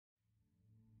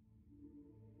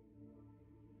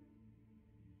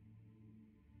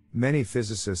Many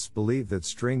physicists believe that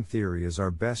string theory is our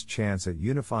best chance at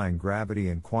unifying gravity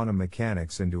and quantum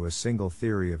mechanics into a single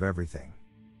theory of everything.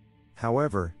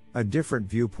 However, a different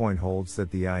viewpoint holds that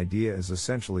the idea is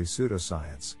essentially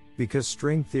pseudoscience, because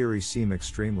string theories seem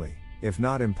extremely, if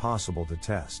not impossible to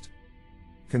test.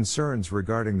 Concerns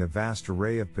regarding the vast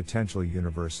array of potential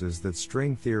universes that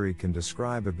string theory can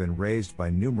describe have been raised by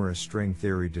numerous string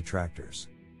theory detractors.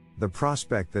 The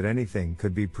prospect that anything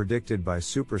could be predicted by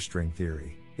superstring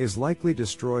theory is likely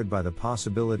destroyed by the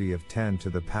possibility of 10 to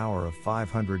the power of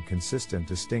 500 consistent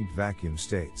distinct vacuum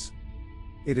states.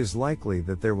 It is likely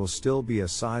that there will still be a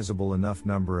sizable enough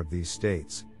number of these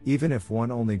states, even if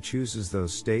one only chooses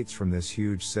those states from this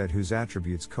huge set whose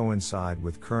attributes coincide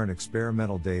with current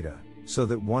experimental data, so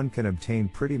that one can obtain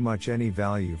pretty much any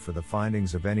value for the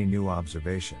findings of any new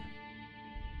observation.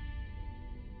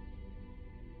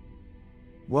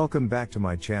 Welcome back to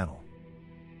my channel.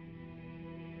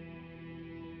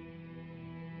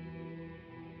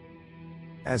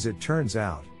 As it turns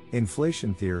out,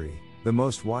 inflation theory, the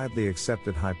most widely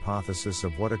accepted hypothesis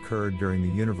of what occurred during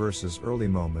the universe's early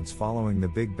moments following the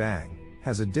Big Bang,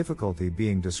 has a difficulty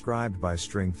being described by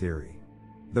string theory.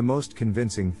 The most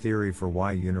convincing theory for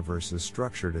why the universe is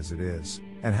structured as it is,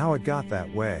 and how it got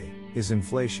that way, is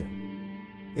inflation.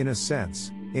 In a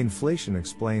sense, inflation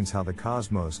explains how the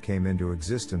cosmos came into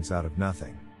existence out of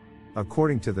nothing.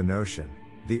 According to the notion,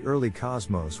 the early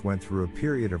cosmos went through a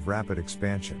period of rapid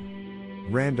expansion.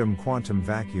 Random quantum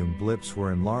vacuum blips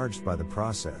were enlarged by the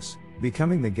process,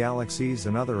 becoming the galaxies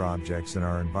and other objects in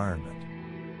our environment.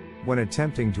 When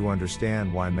attempting to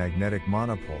understand why magnetic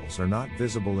monopoles are not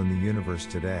visible in the universe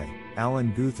today,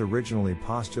 Alan Guth originally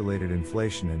postulated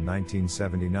inflation in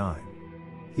 1979.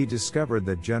 He discovered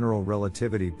that general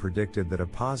relativity predicted that a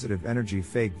positive energy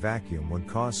fake vacuum would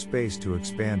cause space to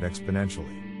expand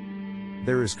exponentially.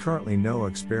 There is currently no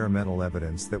experimental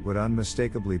evidence that would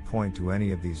unmistakably point to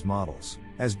any of these models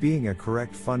as being a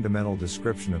correct fundamental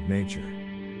description of nature.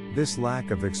 This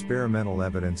lack of experimental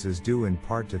evidence is due in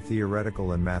part to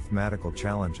theoretical and mathematical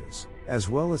challenges, as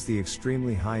well as the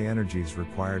extremely high energies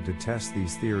required to test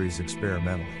these theories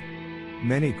experimentally.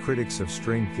 Many critics of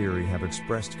string theory have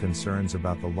expressed concerns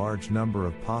about the large number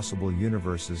of possible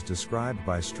universes described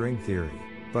by string theory,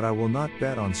 but I will not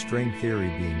bet on string theory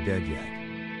being dead yet.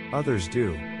 Others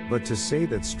do, but to say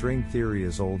that string theory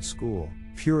is old school,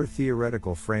 pure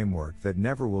theoretical framework that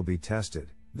never will be tested,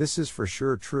 this is for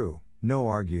sure true. No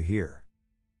argue here.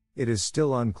 It is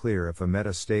still unclear if a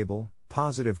metastable,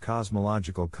 positive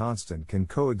cosmological constant can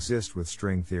coexist with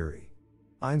string theory.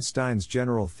 Einstein's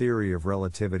general theory of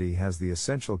relativity has the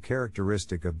essential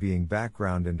characteristic of being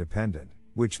background independent,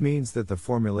 which means that the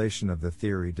formulation of the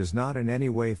theory does not in any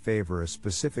way favor a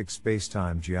specific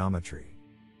spacetime geometry.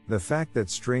 The fact that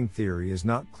string theory is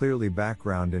not clearly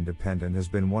background independent has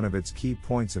been one of its key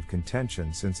points of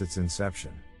contention since its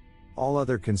inception. All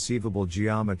other conceivable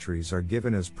geometries are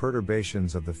given as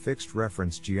perturbations of the fixed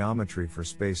reference geometry for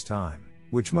spacetime,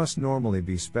 which must normally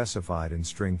be specified in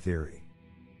string theory.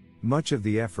 Much of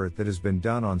the effort that has been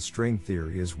done on string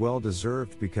theory is well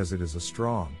deserved because it is a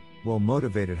strong,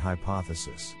 well-motivated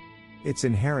hypothesis. Its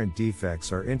inherent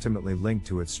defects are intimately linked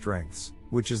to its strengths,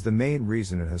 which is the main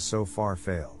reason it has so far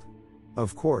failed.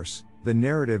 Of course, the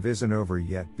narrative isn't over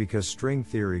yet because string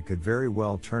theory could very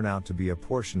well turn out to be a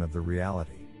portion of the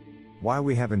reality. Why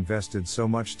we have invested so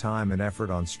much time and effort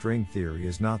on string theory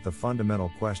is not the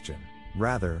fundamental question,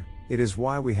 rather, it is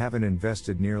why we haven't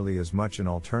invested nearly as much in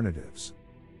alternatives.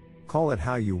 Call it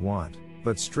how you want,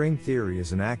 but string theory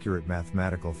is an accurate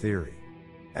mathematical theory.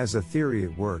 As a theory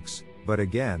it works, but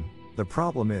again, the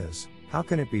problem is, how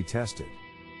can it be tested?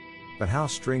 But how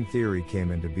string theory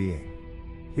came into being?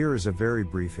 Here is a very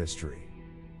brief history.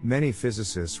 Many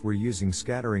physicists were using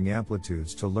scattering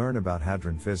amplitudes to learn about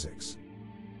hadron physics.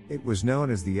 It was known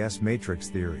as the S-matrix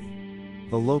theory.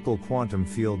 The local quantum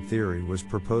field theory was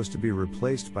proposed to be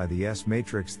replaced by the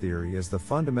S-matrix theory as the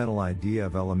fundamental idea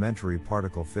of elementary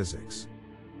particle physics.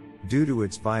 Due to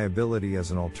its viability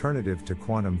as an alternative to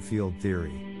quantum field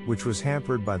theory, which was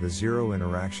hampered by the zero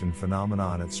interaction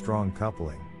phenomenon at strong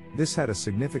coupling, this had a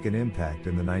significant impact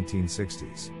in the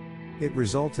 1960s. It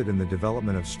resulted in the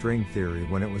development of string theory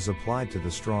when it was applied to the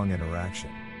strong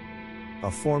interaction. A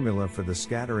formula for the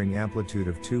scattering amplitude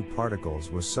of two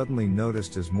particles was suddenly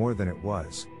noticed as more than it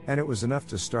was, and it was enough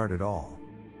to start it all.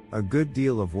 A good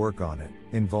deal of work on it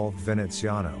involved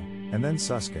Veneziano, and then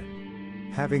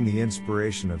Susskind. Having the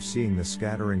inspiration of seeing the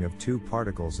scattering of two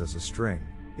particles as a string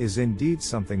is indeed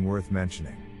something worth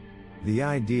mentioning. The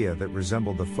idea that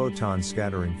resembled the photon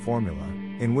scattering formula,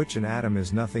 in which an atom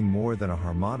is nothing more than a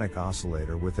harmonic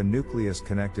oscillator with a nucleus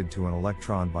connected to an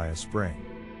electron by a spring.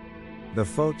 The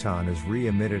photon is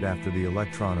re-emitted after the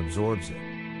electron absorbs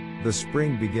it. The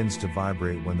spring begins to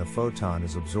vibrate when the photon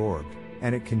is absorbed,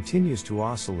 and it continues to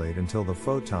oscillate until the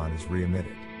photon is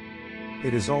re-emitted.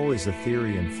 It is always a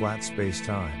theory in flat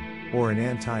space-time, or in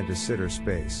anti-de Sitter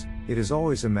space. It is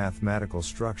always a mathematical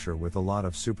structure with a lot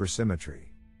of supersymmetry.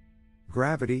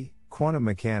 Gravity, quantum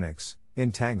mechanics,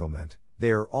 entanglement,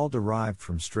 they are all derived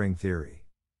from string theory.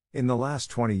 In the last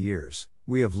 20 years,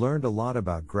 we have learned a lot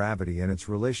about gravity and its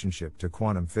relationship to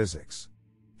quantum physics.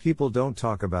 People don't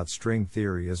talk about string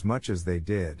theory as much as they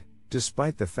did,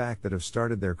 despite the fact that have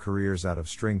started their careers out of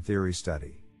string theory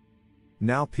study.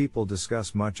 Now people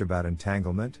discuss much about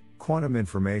entanglement, quantum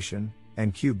information,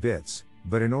 and qubits,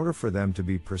 but in order for them to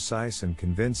be precise and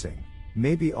convincing,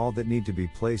 maybe all that need to be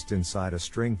placed inside a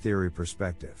string theory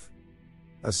perspective.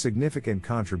 A significant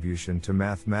contribution to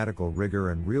mathematical rigor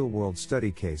and real-world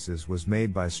study cases was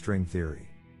made by string theory.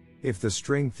 If the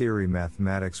string theory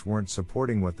mathematics weren't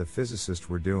supporting what the physicists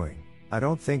were doing, I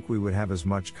don't think we would have as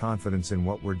much confidence in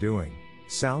what we're doing.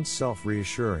 Sounds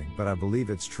self-reassuring, but I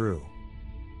believe it's true.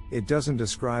 It doesn't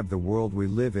describe the world we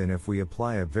live in if we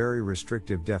apply a very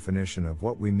restrictive definition of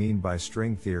what we mean by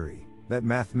string theory, that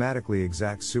mathematically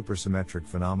exact supersymmetric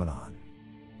phenomenon.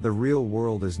 The real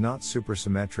world is not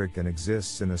supersymmetric and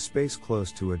exists in a space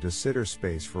close to a de Sitter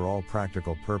space for all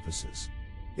practical purposes.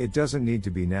 It doesn't need to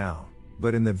be now,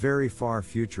 but in the very far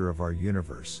future of our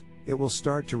universe, it will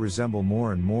start to resemble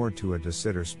more and more to a de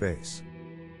Sitter space.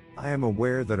 I am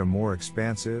aware that a more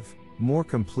expansive, more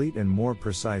complete and more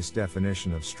precise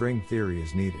definition of string theory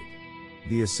is needed.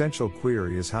 The essential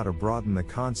query is how to broaden the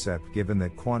concept given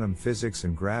that quantum physics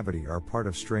and gravity are part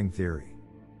of string theory.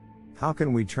 How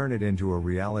can we turn it into a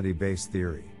reality-based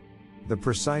theory? The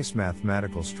precise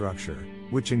mathematical structure,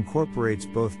 which incorporates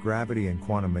both gravity and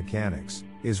quantum mechanics,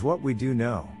 is what we do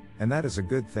know, and that is a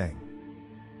good thing.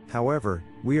 However,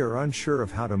 we are unsure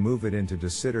of how to move it into de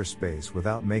Sitter space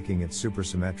without making it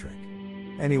supersymmetric.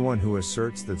 Anyone who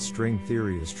asserts that string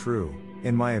theory is true,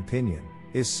 in my opinion,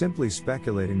 is simply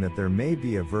speculating that there may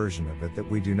be a version of it that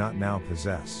we do not now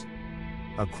possess.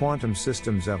 A quantum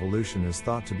system's evolution is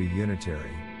thought to be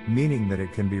unitary, meaning that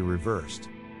it can be reversed.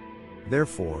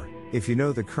 Therefore, if you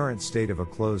know the current state of a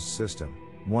closed system,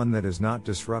 one that is not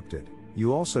disrupted,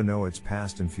 you also know its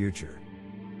past and future.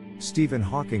 Stephen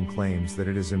Hawking claims that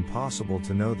it is impossible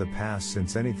to know the past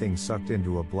since anything sucked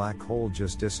into a black hole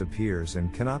just disappears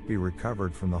and cannot be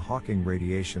recovered from the Hawking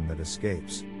radiation that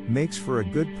escapes. Makes for a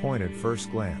good point at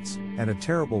first glance, and a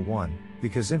terrible one,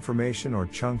 because information or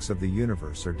chunks of the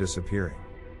universe are disappearing.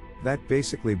 That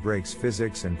basically breaks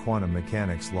physics and quantum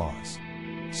mechanics laws.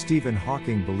 Stephen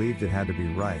Hawking believed it had to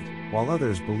be right, while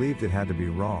others believed it had to be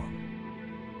wrong.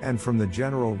 And from the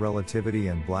general relativity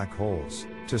and black holes,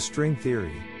 to string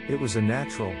theory, it was a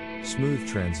natural, smooth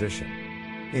transition.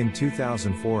 In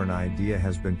 2004 an idea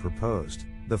has been proposed,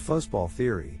 the fuzzball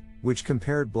theory, which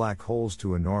compared black holes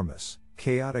to enormous,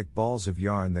 chaotic balls of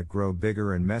yarn that grow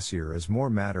bigger and messier as more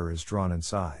matter is drawn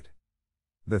inside.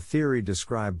 The theory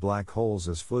described black holes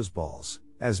as fuzzballs.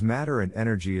 As matter and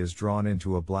energy is drawn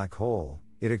into a black hole,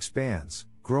 it expands,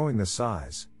 growing the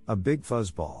size, a big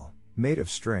fuzzball, made of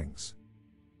strings.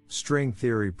 String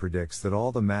theory predicts that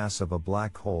all the mass of a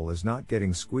black hole is not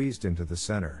getting squeezed into the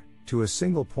center, to a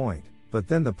single point, but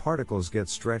then the particles get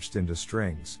stretched into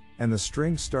strings, and the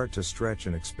strings start to stretch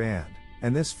and expand,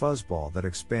 and this fuzzball that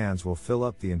expands will fill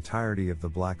up the entirety of the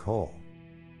black hole.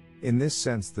 In this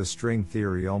sense, the string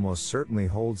theory almost certainly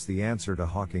holds the answer to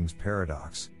Hawking's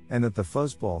paradox, and that the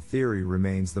fuzzball theory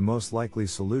remains the most likely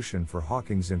solution for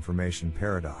Hawking's information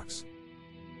paradox.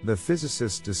 The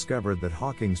physicists discovered that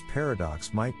Hawking's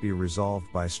paradox might be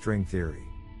resolved by string theory.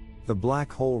 The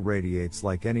black hole radiates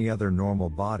like any other normal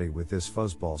body with this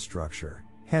fuzzball structure,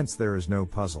 hence there is no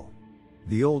puzzle.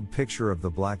 The old picture of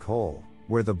the black hole,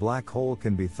 where the black hole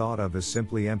can be thought of as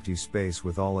simply empty space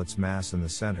with all its mass in the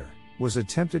center, was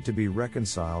attempted to be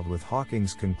reconciled with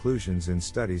Hawking's conclusions in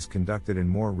studies conducted in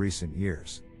more recent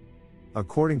years.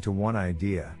 According to one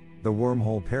idea, the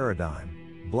wormhole paradigm,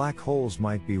 black holes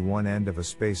might be one end of a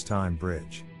space-time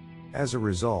bridge. As a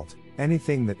result,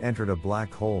 anything that entered a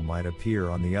black hole might appear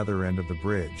on the other end of the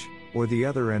bridge, or the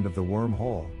other end of the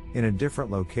wormhole, in a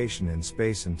different location in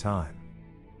space and time.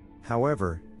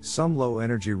 However, some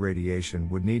low-energy radiation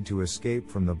would need to escape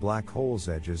from the black hole's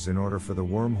edges in order for the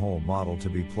wormhole model to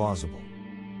be plausible.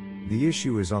 The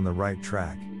issue is on the right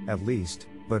track, at least,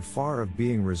 but far of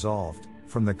being resolved,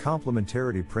 from the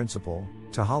complementarity principle,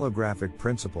 to holographic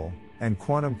principle, and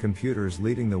quantum computers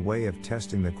leading the way of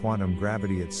testing the quantum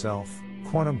gravity itself,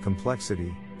 quantum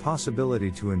complexity, possibility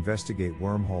to investigate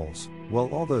wormholes. Well,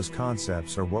 all those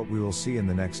concepts are what we will see in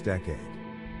the next decade.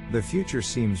 The future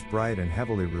seems bright and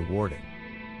heavily rewarding.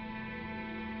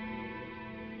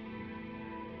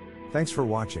 Thanks for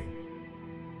watching.